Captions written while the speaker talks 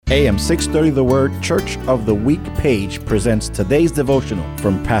AM 630 The Word Church of the Week page presents today's devotional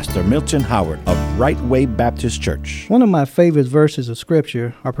from Pastor Milton Howard of Right Way Baptist Church. One of my favorite verses of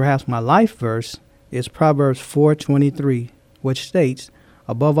Scripture, or perhaps my life verse, is Proverbs 4:23, which states,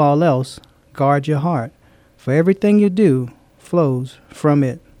 "Above all else, guard your heart, for everything you do flows from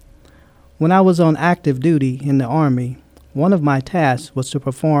it." When I was on active duty in the Army, one of my tasks was to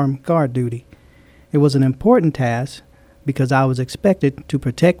perform guard duty. It was an important task because I was expected to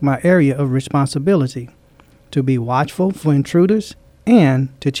protect my area of responsibility, to be watchful for intruders, and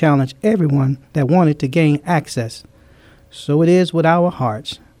to challenge everyone that wanted to gain access. So it is with our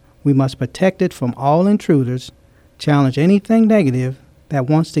hearts. We must protect it from all intruders, challenge anything negative that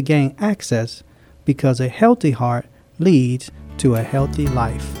wants to gain access, because a healthy heart leads to a healthy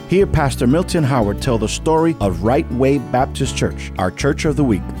life. Hear Pastor Milton Howard tell the story of Right Way Baptist Church, our Church of the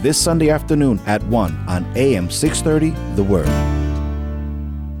Week, this Sunday afternoon at 1 on AM 630 The Word.